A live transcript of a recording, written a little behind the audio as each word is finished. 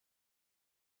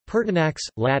Pertinax,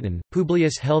 Latin,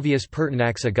 Publius Helvius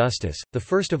Pertinax Augustus,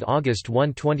 1 August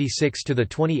 126 to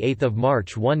 28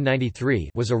 March 193,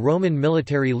 was a Roman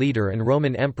military leader and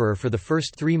Roman emperor for the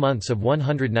first 3 months of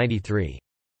 193.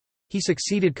 He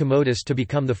succeeded Commodus to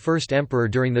become the first emperor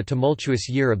during the tumultuous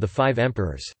year of the 5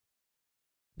 emperors.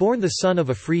 Born the son of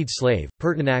a freed slave,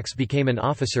 Pertinax became an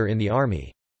officer in the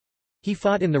army. He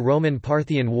fought in the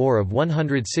Roman-Parthian War of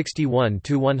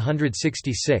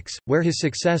 161–166, where his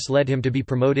success led him to be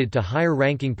promoted to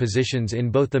higher-ranking positions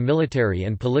in both the military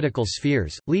and political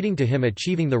spheres, leading to him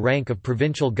achieving the rank of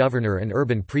provincial governor and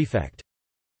urban prefect.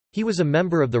 He was a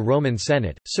member of the Roman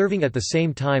Senate, serving at the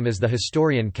same time as the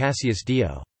historian Cassius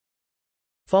Dio.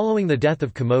 Following the death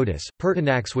of Commodus,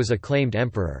 Pertinax was acclaimed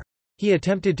emperor. He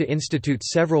attempted to institute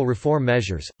several reform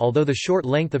measures, although the short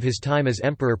length of his time as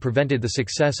emperor prevented the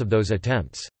success of those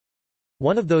attempts.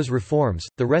 One of those reforms,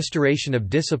 the restoration of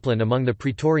discipline among the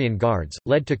Praetorian Guards,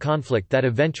 led to conflict that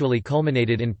eventually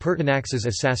culminated in Pertinax's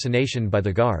assassination by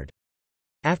the Guard.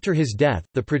 After his death,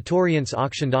 the Praetorians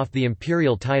auctioned off the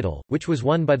imperial title, which was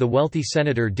won by the wealthy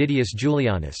senator Didius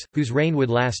Julianus, whose reign would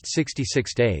last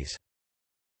 66 days.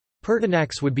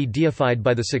 Pertinax would be deified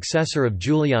by the successor of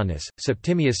Julianus,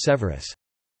 Septimius Severus.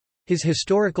 His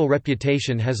historical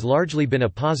reputation has largely been a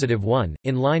positive one,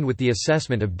 in line with the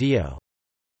assessment of Dio.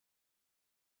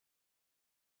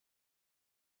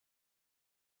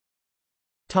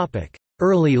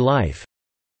 Early life.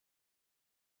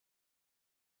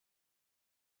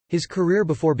 His career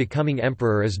before becoming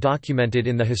emperor is documented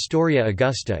in the Historia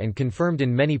Augusta and confirmed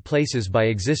in many places by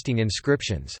existing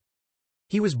inscriptions.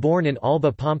 He was born in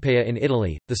Alba Pompeia in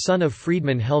Italy, the son of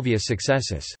freedman Helvius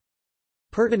Successus.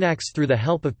 Pertinax, through the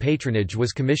help of patronage,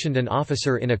 was commissioned an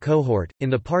officer in a cohort. In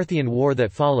the Parthian War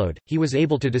that followed, he was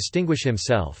able to distinguish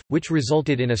himself, which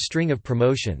resulted in a string of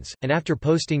promotions, and after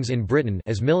postings in Britain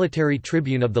as military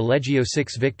tribune of the Legio VI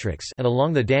Victrix and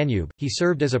along the Danube, he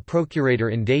served as a procurator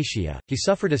in Dacia. He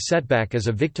suffered a setback as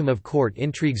a victim of court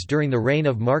intrigues during the reign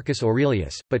of Marcus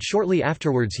Aurelius, but shortly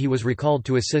afterwards he was recalled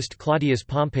to assist Claudius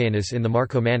Pompeianus in the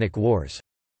Marcomannic Wars.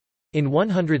 In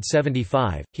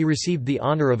 175, he received the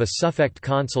honour of a suffect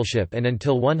consulship, and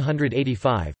until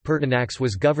 185, Pertinax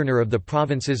was governor of the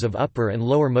provinces of Upper and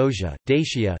Lower Moesia,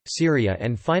 Dacia, Syria,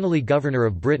 and finally governor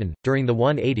of Britain. During the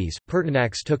 180s,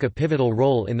 Pertinax took a pivotal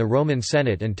role in the Roman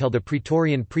Senate until the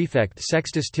Praetorian prefect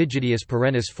Sextus Tigidius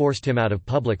Perennis forced him out of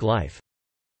public life.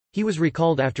 He was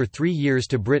recalled after 3 years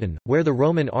to Britain, where the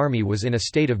Roman army was in a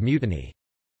state of mutiny.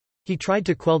 He tried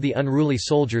to quell the unruly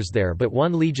soldiers there, but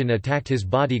one legion attacked his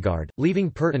bodyguard, leaving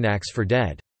Pertinax for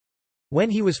dead. When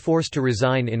he was forced to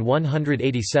resign in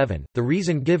 187, the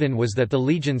reason given was that the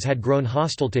legions had grown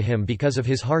hostile to him because of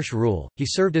his harsh rule. He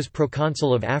served as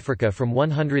proconsul of Africa from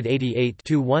 188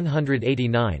 to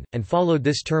 189, and followed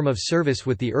this term of service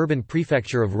with the urban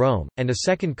prefecture of Rome, and a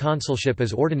second consulship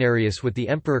as ordinarius with the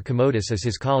Emperor Commodus as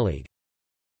his colleague.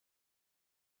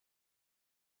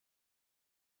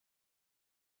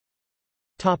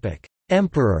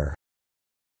 Emperor.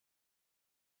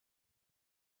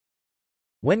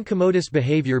 When Commodus'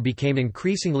 behavior became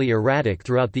increasingly erratic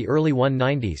throughout the early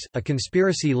 190s, a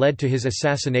conspiracy led to his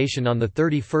assassination on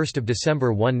 31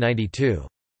 December 192.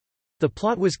 The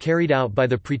plot was carried out by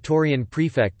the Praetorian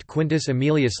prefect Quintus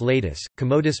Aemilius Latus,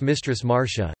 Commodus' mistress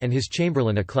Marcia, and his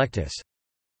chamberlain Eclectus.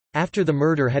 After the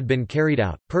murder had been carried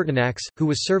out, Pertinax, who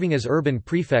was serving as urban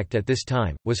prefect at this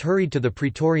time, was hurried to the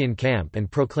Praetorian camp and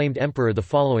proclaimed emperor the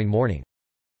following morning.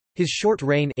 His short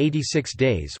reign, 86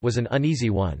 days, was an uneasy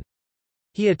one.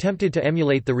 He attempted to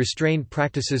emulate the restrained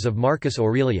practices of Marcus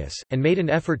Aurelius, and made an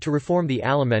effort to reform the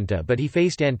alimenta, but he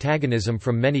faced antagonism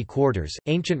from many quarters.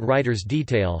 Ancient writers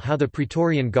detail how the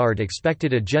Praetorian Guard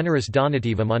expected a generous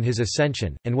donativum on his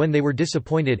ascension, and when they were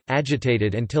disappointed,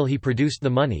 agitated until he produced the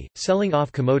money, selling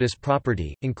off Commodus'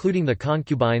 property, including the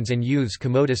concubines and youths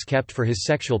Commodus kept for his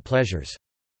sexual pleasures.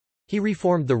 He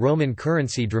reformed the Roman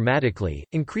currency dramatically,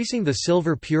 increasing the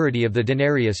silver purity of the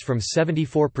denarius from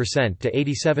 74% to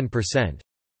 87%,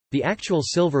 the actual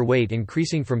silver weight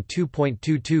increasing from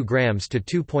 2.22 grams to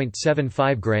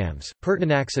 2.75 grams.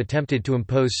 Pertinax attempted to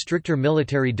impose stricter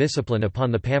military discipline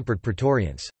upon the pampered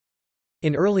Praetorians.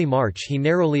 In early March he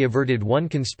narrowly averted one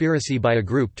conspiracy by a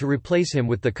group to replace him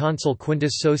with the consul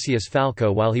Quintus Sosius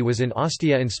Falco while he was in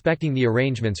Ostia inspecting the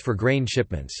arrangements for grain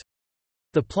shipments.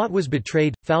 The plot was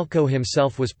betrayed, Falco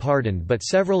himself was pardoned, but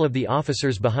several of the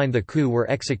officers behind the coup were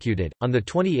executed. On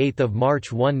 28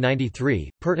 March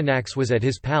 193, Pertinax was at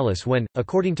his palace when,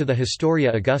 according to the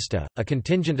Historia Augusta, a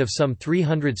contingent of some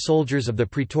 300 soldiers of the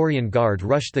Praetorian Guard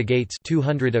rushed the gates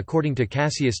 200 according to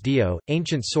Cassius Dio.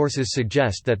 Ancient sources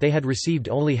suggest that they had received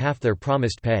only half their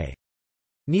promised pay.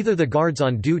 Neither the guards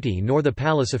on duty nor the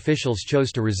palace officials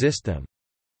chose to resist them.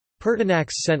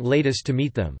 Pertinax sent Laetus to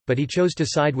meet them, but he chose to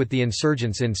side with the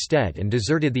insurgents instead and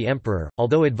deserted the emperor.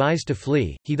 Although advised to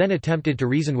flee, he then attempted to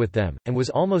reason with them, and was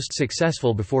almost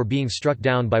successful before being struck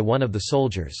down by one of the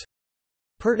soldiers.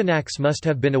 Pertinax must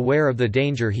have been aware of the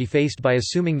danger he faced by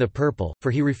assuming the purple,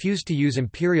 for he refused to use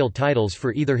imperial titles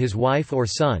for either his wife or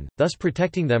son, thus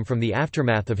protecting them from the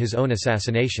aftermath of his own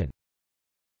assassination.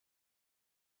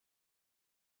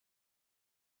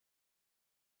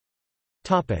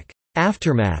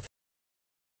 Aftermath.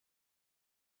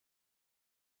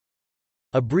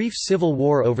 A brief civil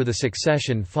war over the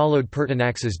succession followed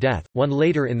Pertinax's death, won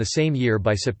later in the same year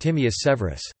by Septimius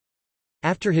Severus.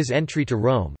 After his entry to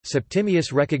Rome,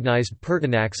 Septimius recognized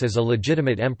Pertinax as a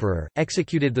legitimate emperor,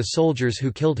 executed the soldiers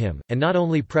who killed him, and not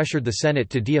only pressured the Senate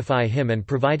to deify him and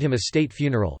provide him a state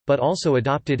funeral, but also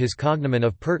adopted his cognomen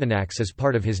of Pertinax as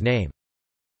part of his name.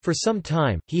 For some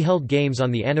time, he held games on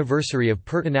the anniversary of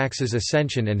Pertinax's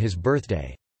ascension and his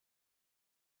birthday.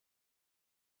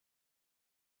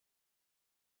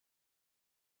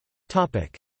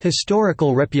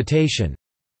 Historical reputation.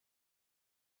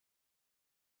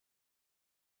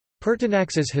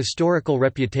 Pertinax's historical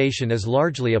reputation is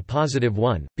largely a positive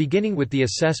one, beginning with the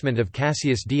assessment of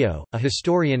Cassius Dio, a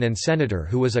historian and senator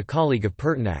who was a colleague of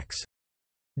Pertinax.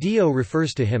 Dio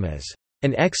refers to him as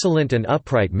an excellent and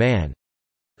upright man,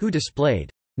 who displayed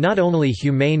not only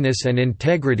humaneness and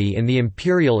integrity in the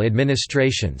imperial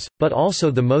administrations, but also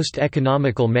the most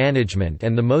economical management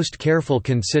and the most careful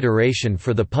consideration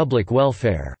for the public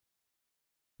welfare.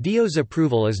 Dio's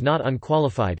approval is not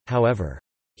unqualified, however.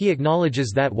 He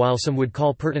acknowledges that while some would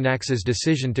call Pertinax's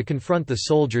decision to confront the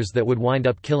soldiers that would wind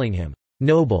up killing him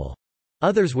noble,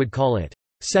 others would call it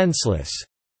senseless.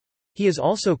 He is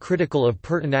also critical of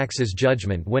Pertinax's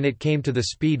judgment when it came to the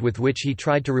speed with which he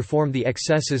tried to reform the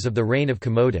excesses of the reign of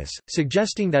Commodus,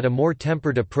 suggesting that a more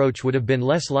tempered approach would have been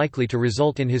less likely to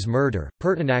result in his murder.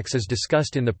 Pertinax is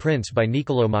discussed in The Prince by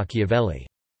Niccolò Machiavelli.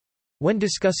 When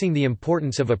discussing the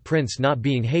importance of a prince not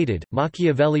being hated,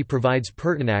 Machiavelli provides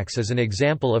Pertinax as an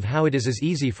example of how it is as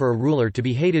easy for a ruler to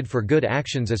be hated for good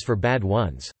actions as for bad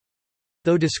ones.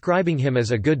 Though describing him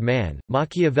as a good man,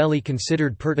 Machiavelli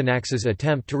considered Pertinax's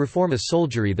attempt to reform a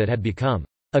soldiery that had become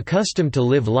accustomed to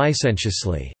live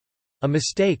licentiously a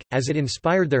mistake, as it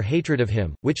inspired their hatred of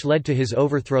him, which led to his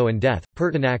overthrow and death.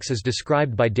 Pertinax is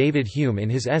described by David Hume in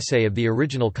his essay of the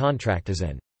original contract as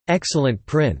an excellent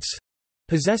prince,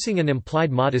 possessing an implied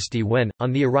modesty when,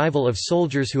 on the arrival of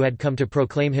soldiers who had come to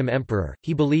proclaim him emperor,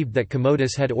 he believed that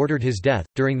Commodus had ordered his death.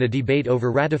 During the debate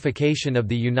over ratification of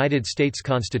the United States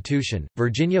Constitution,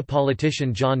 Virginia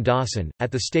politician John Dawson, at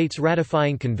the state's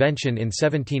ratifying convention in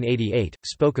 1788,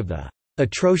 spoke of the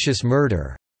atrocious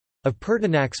murder of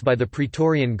Pertinax by the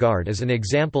Praetorian Guard as an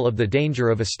example of the danger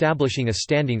of establishing a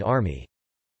standing army.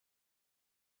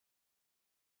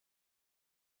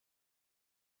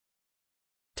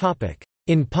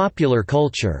 In popular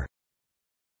culture,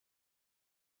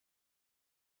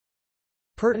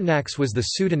 Pertinax was the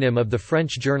pseudonym of the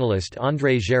French journalist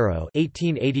André Géraud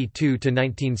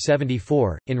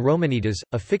 (1882–1974). In Romanitas,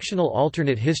 a fictional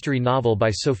alternate history novel by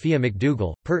Sophia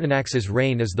McDougall, Pertinax's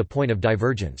reign is the point of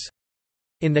divergence.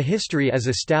 In the history as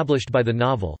established by the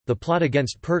novel, the plot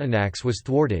against Pertinax was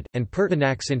thwarted, and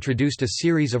Pertinax introduced a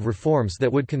series of reforms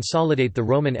that would consolidate the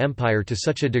Roman Empire to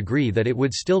such a degree that it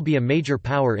would still be a major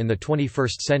power in the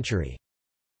 21st century.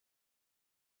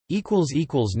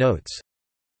 Notes